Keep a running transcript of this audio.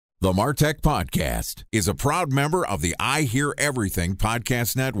The MarTech Podcast is a proud member of the I Hear Everything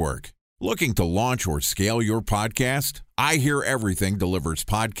Podcast Network. Looking to launch or scale your podcast? I Hear Everything delivers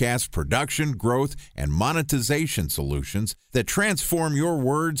podcast production, growth, and monetization solutions that transform your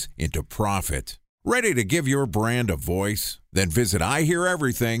words into profit. Ready to give your brand a voice? Then visit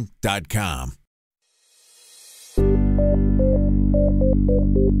iheareverything.com.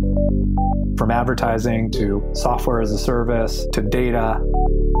 From advertising to software as a service to data.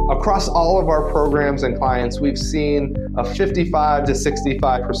 Across all of our programs and clients, we've seen a 55 to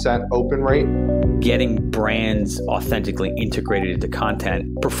 65% open rate. Getting brands authentically integrated into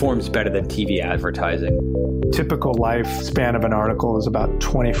content performs better than TV advertising. Typical lifespan of an article is about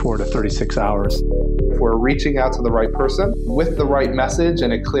 24 to 36 hours. If we're reaching out to the right person with the right message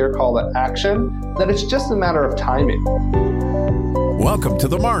and a clear call to action, then it's just a matter of timing. Welcome to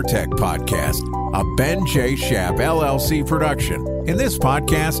the MarTech Podcast, a Ben J. Schaap LLC production. In this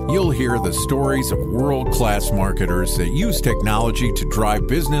podcast, you'll hear the stories of world-class marketers that use technology to drive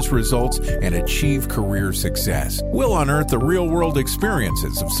business results and achieve career success. We'll unearth the real-world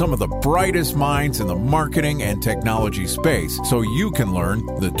experiences of some of the brightest minds in the marketing and technology space so you can learn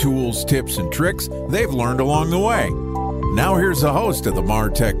the tools, tips, and tricks they've learned along the way. Now here's the host of the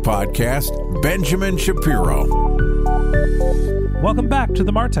MarTech Podcast, Benjamin Shapiro. Welcome back to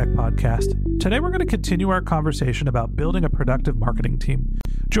the MarTech Podcast. Today we're going to continue our conversation about building a productive marketing team.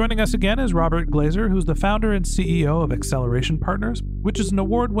 Joining us again is Robert Glazer, who's the founder and CEO of Acceleration Partners, which is an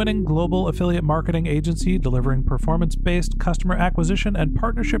award-winning global affiliate marketing agency delivering performance-based customer acquisition and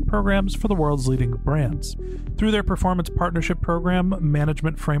partnership programs for the world's leading brands. Through their performance partnership program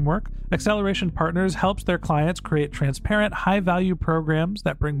management framework, Acceleration Partners helps their clients create transparent, high-value programs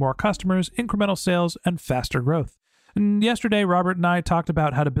that bring more customers, incremental sales, and faster growth. And yesterday, Robert and I talked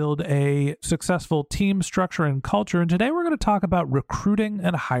about how to build a successful team structure and culture, and today we're going to talk about recruiting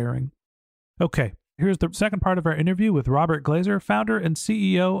and hiring. Okay, here's the second part of our interview with Robert Glazer, founder and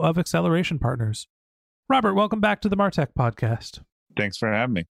CEO of Acceleration Partners. Robert, welcome back to the MarTech Podcast. Thanks for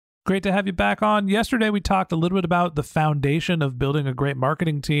having me. Great to have you back on. Yesterday, we talked a little bit about the foundation of building a great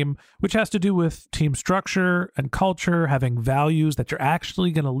marketing team, which has to do with team structure and culture, having values that you're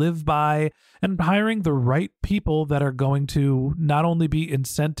actually going to live by, and hiring the right people that are going to not only be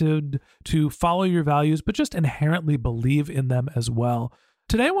incented to follow your values, but just inherently believe in them as well.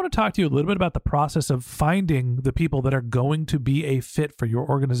 Today, I want to talk to you a little bit about the process of finding the people that are going to be a fit for your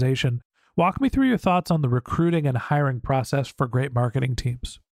organization. Walk me through your thoughts on the recruiting and hiring process for great marketing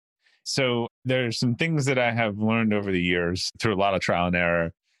teams. So there's some things that I have learned over the years through a lot of trial and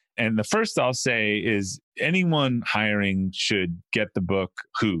error. And the first I'll say is anyone hiring should get the book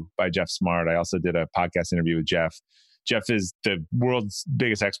Who by Jeff Smart. I also did a podcast interview with Jeff. Jeff is the world's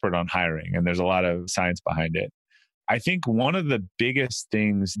biggest expert on hiring, and there's a lot of science behind it. I think one of the biggest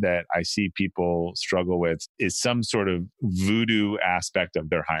things that I see people struggle with is some sort of voodoo aspect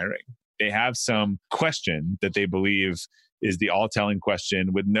of their hiring. They have some question that they believe is the all-telling question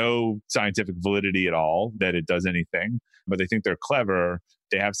with no scientific validity at all that it does anything, but they think they're clever.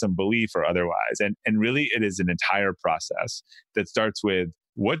 They have some belief or otherwise. And really, it is an entire process that starts with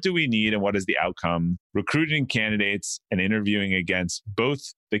what do we need and what is the outcome, recruiting candidates and interviewing against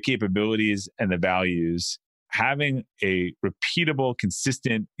both the capabilities and the values, having a repeatable,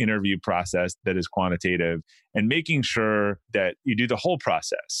 consistent interview process that is quantitative, and making sure that you do the whole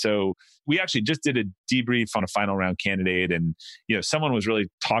process. So we actually just did a debrief on a final round candidate, and someone was really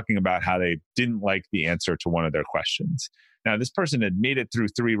talking about how they didn't like the answer to one of their questions. Now, this person had made it through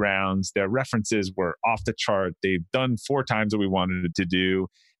 3 rounds. Their references were off the chart. They've done 4 times what we wanted it to do.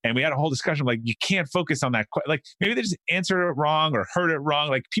 And we had a whole discussion like, you can't focus on that. Like maybe they just answered it wrong or heard it wrong.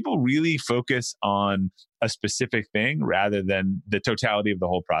 Like people really focus on a specific thing rather than the totality of the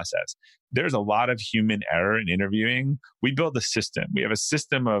whole process. There's a lot of human error in interviewing. We build a system. We have a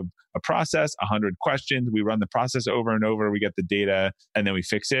system of a process, 100 questions. We run the process over and over. We get the data and then we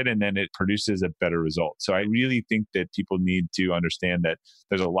fix it, and then it produces a better result. So I really think that people need to understand that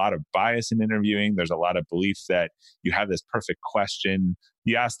there's a lot of bias in interviewing. There's a lot of belief that you have this perfect question.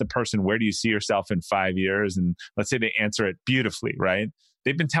 You ask the person, where do you see yourself in 5 years? And let's say they answer it beautifully, right?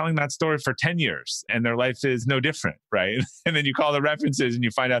 They've been telling that story for 10 years and their life is no different, right? And then you call the references and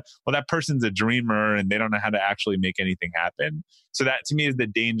you find out, well, that person's a dreamer and they don't know how to actually make anything happen. So that to me is the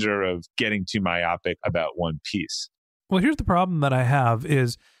danger of getting too myopic about one piece. Well, here's the problem that I have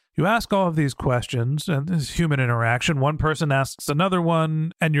is you ask all of these questions and this human interaction. One person asks another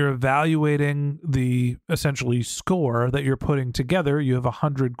one and you're evaluating the essentially score that you're putting together. You have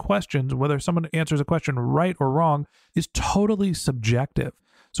 100 questions. Whether someone answers a question right or wrong is totally subjective.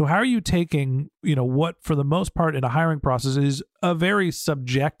 So how are you taking, what for the most part in a hiring process is a very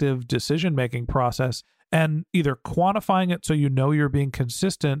subjective decision-making process and either quantifying it so you're being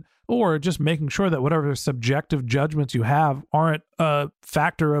consistent, or just making sure that whatever subjective judgments you have aren't a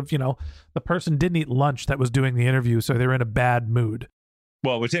factor of, the person didn't eat lunch that was doing the interview, so they're in a bad mood.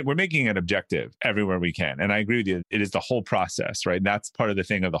 Well, we're making it objective everywhere we can. And I agree with you. It is the whole process, right? And that's part of the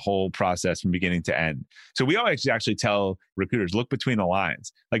thing of the whole process from beginning to end. So we always actually tell recruiters, look between the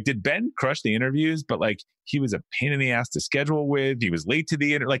lines. Like, did Ben crush the interviews, but like he was a pain in the ass to schedule with? He was late to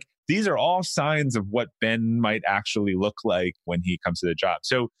the interview. Like, these are all signs of what Ben might actually look like when he comes to the job.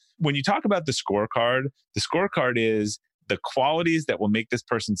 So when you talk about the scorecard is the qualities that will make this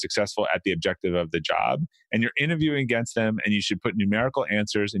person successful at the objective of the job. And you're interviewing against them, and you should put numerical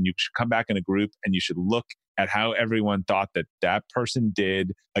answers, and you should come back in a group, and you should look at how everyone thought that person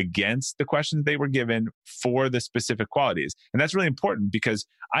did against the questions they were given for the specific qualities. And that's really important because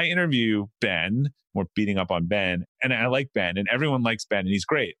I interview Ben, we're beating up on Ben, and I like Ben, and everyone likes Ben, and he's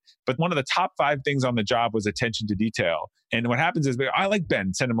great. But one of the top 5 things on the job was attention to detail. And what happens is, I like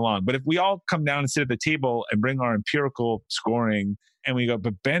Ben, send him along. But if we all come down and sit at the table and bring our empirical scoring, and we go,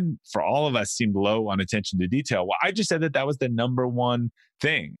 but Ben, for all of us, seemed low on attention to detail. Well, I just said that was the number one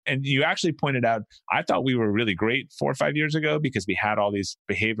thing. And you actually pointed out, I thought we were really great 4 or 5 years ago because we had all these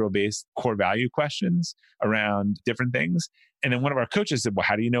behavioral-based core value questions around different things. And then one of our coaches said, well,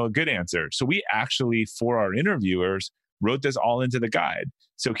 how do you know a good answer? So we actually, for our interviewers, wrote this all into the guide.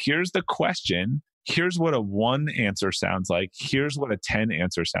 So here's the question. Here's what a 1 answer sounds like. Here's what a 10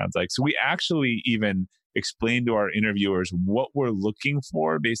 answer sounds like. So we actually even explain to our interviewers what we're looking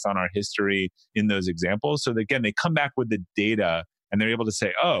for based on our history in those examples. So that, again, they come back with the data and they're able to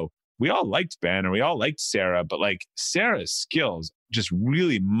say, oh, we all liked Ben or we all liked Sarah, but like Sarah's skills just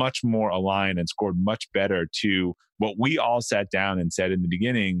really much more aligned and scored much better to what we all sat down and said in the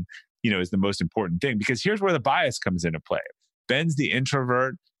beginning, is the most important thing. Because here's where the bias comes into play. Ben's the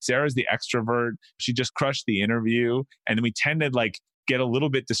introvert, Sarah's the extrovert. She just crushed the interview. And then we tend to get a little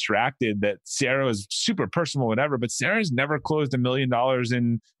bit distracted that Sarah is super personal, whatever, but Sarah's never closed $1 million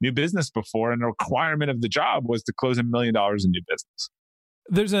in new business before. And the requirement of the job was to close $1 million in new business.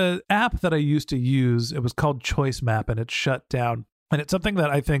 There's an app that I used to use. It was called Choice Map, and it's shut down. And it's something that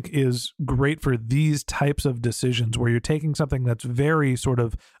I think is great for these types of decisions where you're taking something that's very sort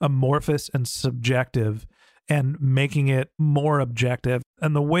of amorphous and subjective and making it more objective.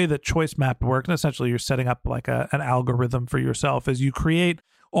 And the way that Choice Map works, and essentially you're setting up like an algorithm for yourself, is you create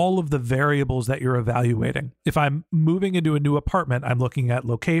all of the variables that you're evaluating. If I'm moving into a new apartment, I'm looking at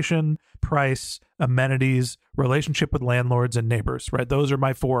location, price, amenities, relationship with landlords and neighbors, right? Those are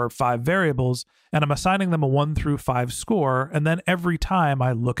my 4 or 5 variables, and I'm assigning them a 1 through 5 score. And then every time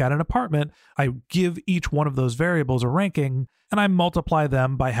I look at an apartment, I give each one of those variables a ranking, and I multiply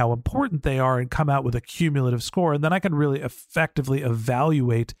them by how important they are and come out with a cumulative score. And then I can really effectively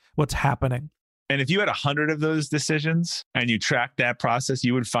evaluate what's happening. And if you had 100 of those decisions and you tracked that process,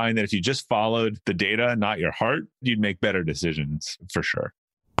 you would find that if you just followed the data, not your heart, you'd make better decisions for sure.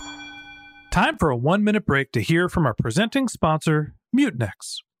 Time for a 1-minute break to hear from our presenting sponsor,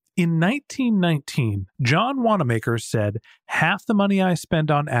 Mutinex. In 1919, John Wanamaker said, "Half the money I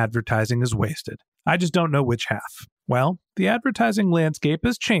spend on advertising is wasted. I just don't know which half." Well, the advertising landscape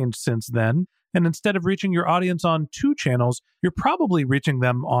has changed since then, and instead of reaching your audience on 2 channels, you're probably reaching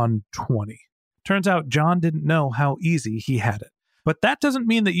them on 20. Turns out John didn't know how easy he had it. But that doesn't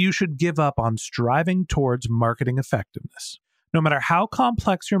mean that you should give up on striving towards marketing effectiveness. No matter how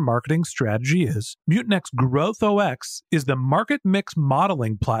complex your marketing strategy is, Mutinex Growth OX is the market mix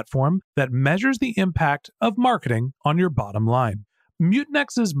modeling platform that measures the impact of marketing on your bottom line.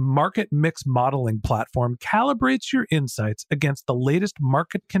 Mutinex's market mix modeling platform calibrates your insights against the latest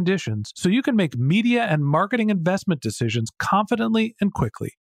market conditions so you can make media and marketing investment decisions confidently and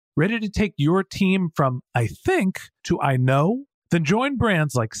quickly. Ready to take your team from I think to I know? Then join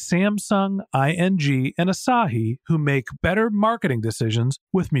brands like Samsung, ING, and Asahi who make better marketing decisions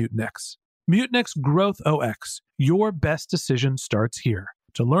with Mutinex. Mutinex Growth OX. Your best decision starts here.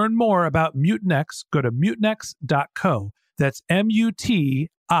 To learn more about Mutinex, go to mutinex.co. That's MUTINEX.co.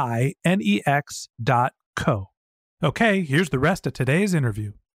 Okay, here's the rest of today's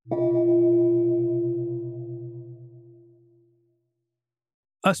interview.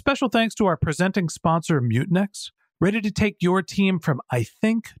 A special thanks to our presenting sponsor, Mutinex. Ready to take your team from I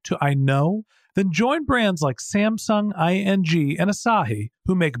think to I know? Then join brands like Samsung, ING, and Asahi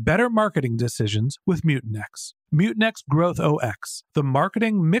who make better marketing decisions with Mutinex. Mutinex Growth OX, the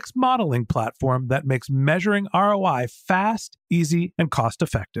marketing mix modeling platform that makes measuring ROI fast, easy, and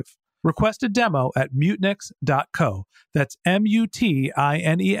cost-effective. Request a demo at Mutinex.co. That's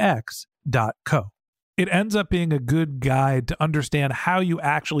Mutinex.co. It ends up being a good guide to understand how you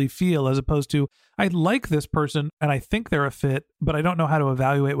actually feel, as opposed to, I like this person and I think they're a fit, but I don't know how to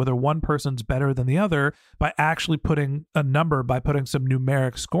evaluate whether one person's better than the other by actually putting a number, by putting some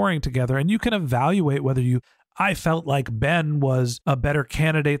numeric scoring together. And you can evaluate whether I felt like Ben was a better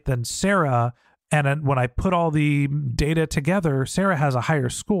candidate than Sarah. And when I put all the data together, Sarah has a higher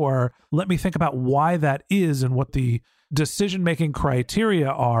score. Let me think about why that is and what the decision-making criteria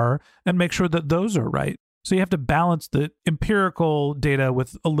are and make sure that those are right. So you have to balance the empirical data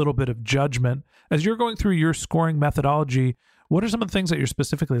with a little bit of judgment. As you're going through your scoring methodology, what are some of the things that you're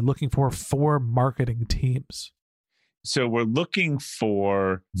specifically looking for marketing teams? So we're looking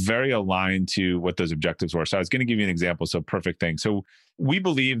for very aligned to what those objectives were. So I was going to give you an example. So perfect thing. So we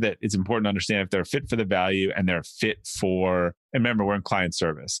believe that it's important to understand if they're fit for the value and they're fit for, and remember, we're in client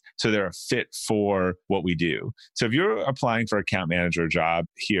service. So they're a fit for what we do. So if you're applying for account manager job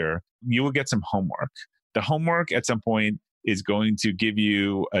here, you will get some homework. The homework at some point is going to give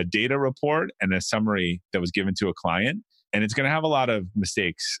you a data report and a summary that was given to a client. And it's going to have a lot of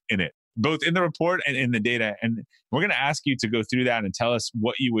mistakes in it, both in the report and in the data. And we're going to ask you to go through that and tell us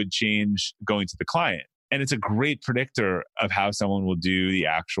what you would change going to the client. And it's a great predictor of how someone will do the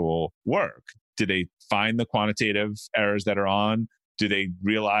actual work. Do they find the quantitative errors that are on? Do they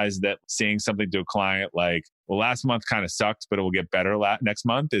realize that saying something to a client like, well, last month kind of sucked, but it will get better next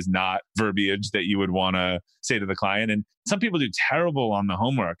month is not verbiage that you would want to say to the client? And some people do terrible on the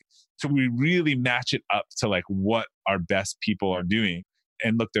homework. So we really match it up to like what our best people are doing.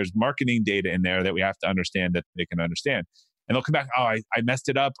 And look, there's marketing data in there that we have to understand that they can understand. And they'll come back, oh, I messed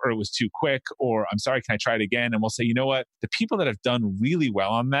it up, or it was too quick, or I'm sorry, can I try it again? And we'll say, you know what? The people that have done really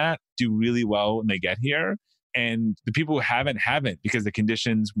well on that do really well when they get here. And the people who haven't because the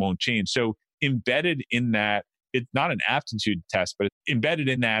conditions won't change. So embedded in that, it's not an aptitude test, but embedded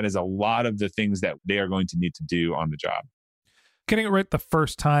in that is a lot of the things that they are going to need to do on the job. Getting it right the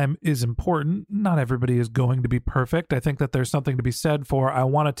first time is important. Not everybody is going to be perfect. I think that there's something to be said for, I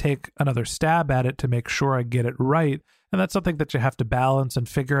want to take another stab at it to make sure I get it right. And that's something that you have to balance and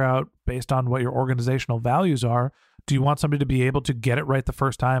figure out based on what your organizational values are. Do you want somebody to be able to get it right the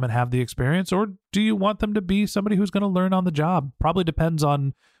first time and have the experience? Or do you want them to be somebody who's going to learn on the job? Probably depends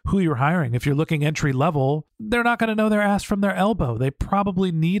on who you're hiring. If you're looking entry level, they're not going to know their ass from their elbow. They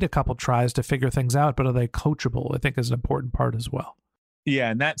probably need a couple tries to figure things out, but are they coachable? I think is an important part as well. Yeah,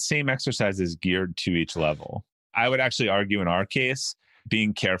 and that same exercise is geared to each level. I would actually argue in our case,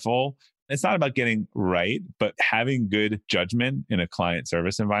 being careful, it's not about getting right, but having good judgment in a client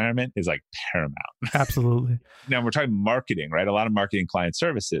service environment is like paramount. Absolutely. Now we're talking marketing, right? A lot of marketing client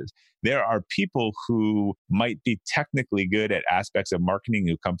services. There are people who might be technically good at aspects of marketing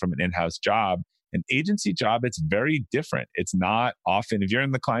who come from an in-house job. An agency job, it's very different. It's not often, if you're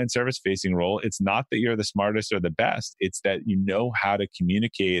in the client service facing role, it's not that you're the smartest or the best. It's that you know how to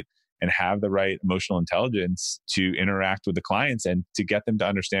communicate and have the right emotional intelligence to interact with the clients and to get them to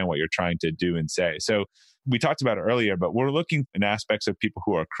understand what you're trying to do and say. So we talked about it earlier, but we're looking in aspects of people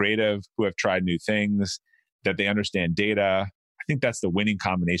who are creative, who have tried new things, that they understand data. I think that's the winning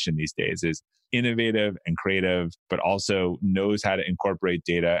combination these days is innovative and creative, but also knows how to incorporate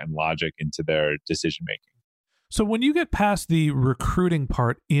data and logic into their decision making. So when you get past the recruiting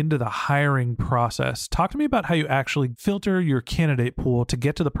part into the hiring process, talk to me about how you actually filter your candidate pool to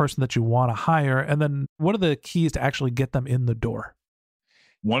get to the person that you want to hire. And then what are the keys to actually get them in the door?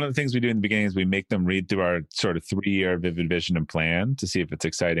 One of the things we do in the beginning is we make them read through our sort of 3-year vivid vision and plan to see if it's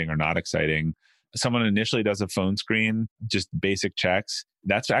exciting or not exciting. Someone initially does a phone screen, just basic checks.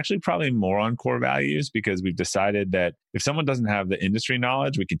 That's actually probably more on core values because we've decided that if someone doesn't have the industry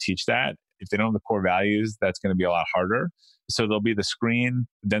knowledge, we can teach that. If they don't have the core values, that's going to be a lot harder. So there'll be the screen,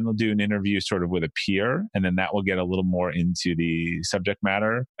 then they'll do an interview sort of with a peer, and then that will get a little more into the subject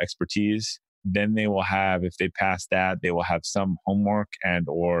matter expertise. Then they will have, if they pass that, they will have some homework and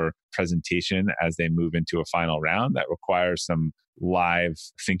or presentation as they move into a final round that requires some live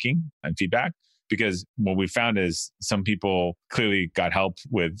thinking and feedback. Because what we found is some people clearly got help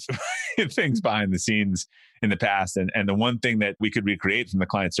with things behind the scenes in the past. And the one thing that we could recreate from the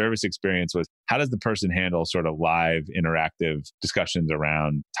client service experience was how does the person handle sort of live interactive discussions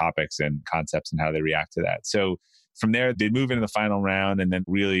around topics and concepts and how they react to that. So from there, they move into the final round, and then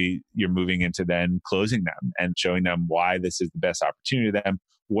really you're moving into then closing them and showing them why this is the best opportunity to them.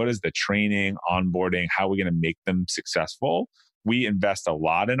 What is the training, onboarding, how are we going to make them successful? we invest a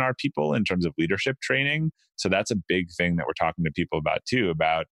lot in our people in terms of leadership training. So that's a big thing that we're talking to people about too,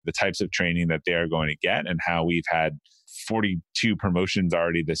 about the types of training that they are going to get and how we've had 42 promotions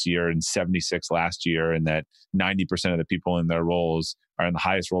already this year and 76 last year, and that 90% of the people in their roles are in the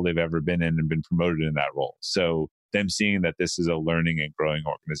highest role they've ever been in and been promoted in that role. So them seeing that this is a learning and growing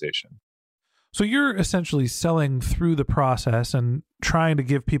organization. So you're essentially selling through the process and trying to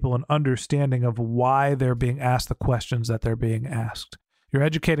give people an understanding of why they're being asked the questions that they're being asked. You're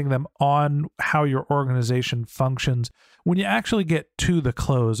educating them on how your organization functions. When you actually get to the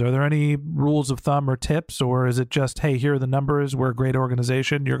close, are there any rules of thumb or tips, or is it just, hey, here are the numbers, we're a great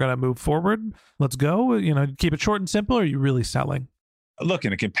organization, you're going to move forward, let's go? Keep it short and simple, or are you really selling? Look,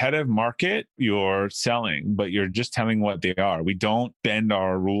 in a competitive market, you're selling, but you're just telling what they are. We don't bend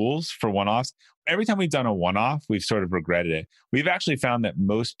our rules for one-offs. Every time we've done a one-off, we've sort of regretted it. We've actually found that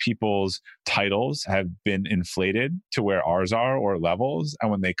most people's titles have been inflated to where ours are or levels. And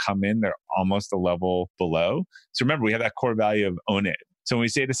when they come in, they're almost a level below. So remember, we have that core value of own it. So when we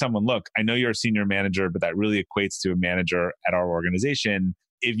say to someone, look, I know you're a senior manager, but that really equates to a manager at our organization.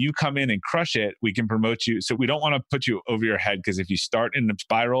 If you come in and crush it, we can promote you. So we don't want to put you over your head, because if you start in a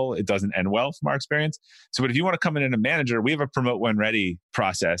spiral, it doesn't end well from our experience. So, but if you want to come in a manager, we have a promote when ready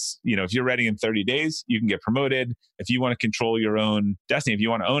process. If you're ready in 30 days, you can get promoted. If you want to control your own destiny, if you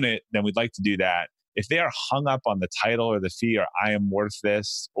want to own it, then we'd like to do that. If they are hung up on the title or the fee, or I am worth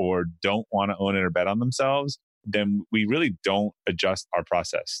this, or don't want to own it or bet on themselves, then we really don't adjust our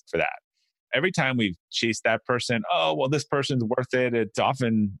process for that. Every time we've chased that person, oh, well, this person's worth it. It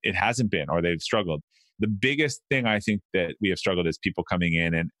hasn't been, or they've struggled. The biggest thing I think that we have struggled is people coming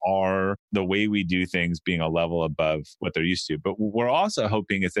in and the way we do things being a level above what they're used to. But what we're also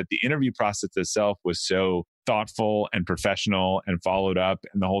hoping is that the interview process itself was so thoughtful and professional and followed up,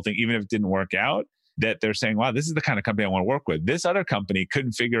 and the whole thing, even if it didn't work out, that they're saying, wow, this is the kind of company I want to work with. This other company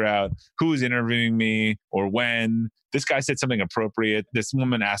couldn't figure out who was interviewing me or when. This guy said something appropriate. This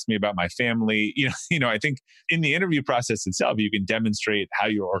woman asked me about my family. I think in the interview process itself, you can demonstrate how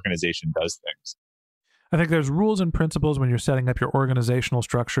your organization does things. I think there's rules and principles when you're setting up your organizational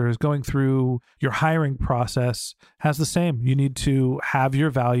structures. Going through your hiring process has the same. You need to have your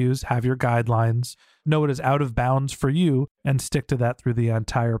values, have your guidelines, know what is out of bounds for you, and stick to that through the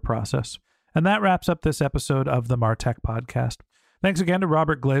entire process. And that wraps up this episode of the MarTech Podcast. Thanks again to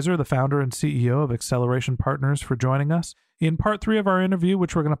Robert Glazer, the founder and CEO of Acceleration Partners, for joining us. In part 3 of our interview,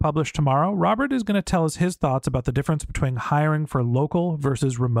 which we're going to publish tomorrow, Robert is going to tell us his thoughts about the difference between hiring for local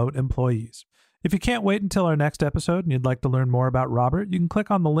versus remote employees. If you can't wait until our next episode and you'd like to learn more about Robert, you can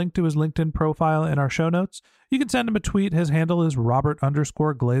click on the link to his LinkedIn profile in our show notes. You can send him a tweet. His handle is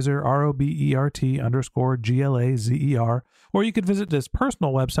Robert_Glazer, ROBERT_GLAZER. Or you could visit his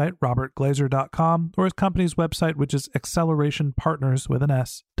personal website, robertglazer.com, or his company's website, which is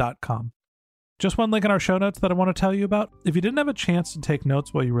accelerationpartners.com. Just one link in our show notes that I want to tell you about. If you didn't have a chance to take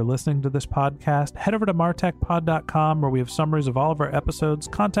notes while you were listening to this podcast, head over to martechpod.com, where we have summaries of all of our episodes,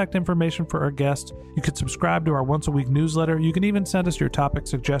 contact information for our guests. You could subscribe to our once-a-week newsletter. You can even send us your topic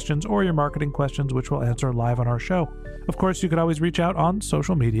suggestions or your marketing questions, which we'll answer live on our show. Of course, you could always reach out on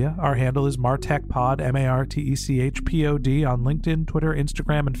social media. Our handle is MarTechPod, MarTechPod, on LinkedIn, Twitter,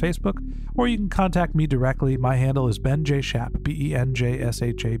 Instagram, and Facebook. Or you can contact me directly. My handle is Ben J. Shap,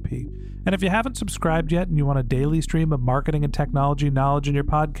 BenJShap. And if you haven't subscribed yet and you want a daily stream of marketing and technology knowledge in your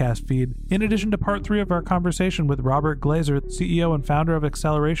podcast feed, in addition to part 3 of our conversation with Robert Glazer, CEO and founder of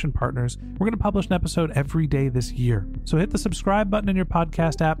Acceleration Partners, we're going to publish an episode every day this year. So hit the subscribe button in your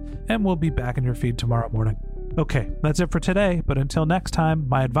podcast app, and we'll be back in your feed tomorrow morning. Okay, that's it for today, but until next time,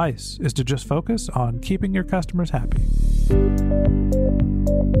 my advice is to just focus on keeping your customers happy.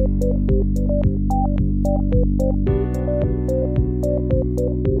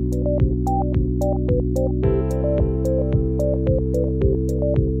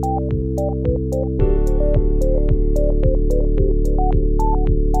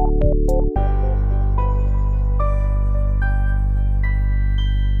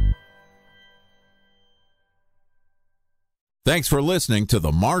 Thanks for listening to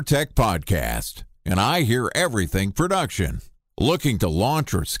the MarTech Podcast, and I Hear Everything production. Looking to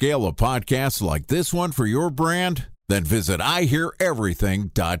launch or scale a podcast like this one for your brand? Then visit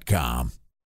iheareverything.com.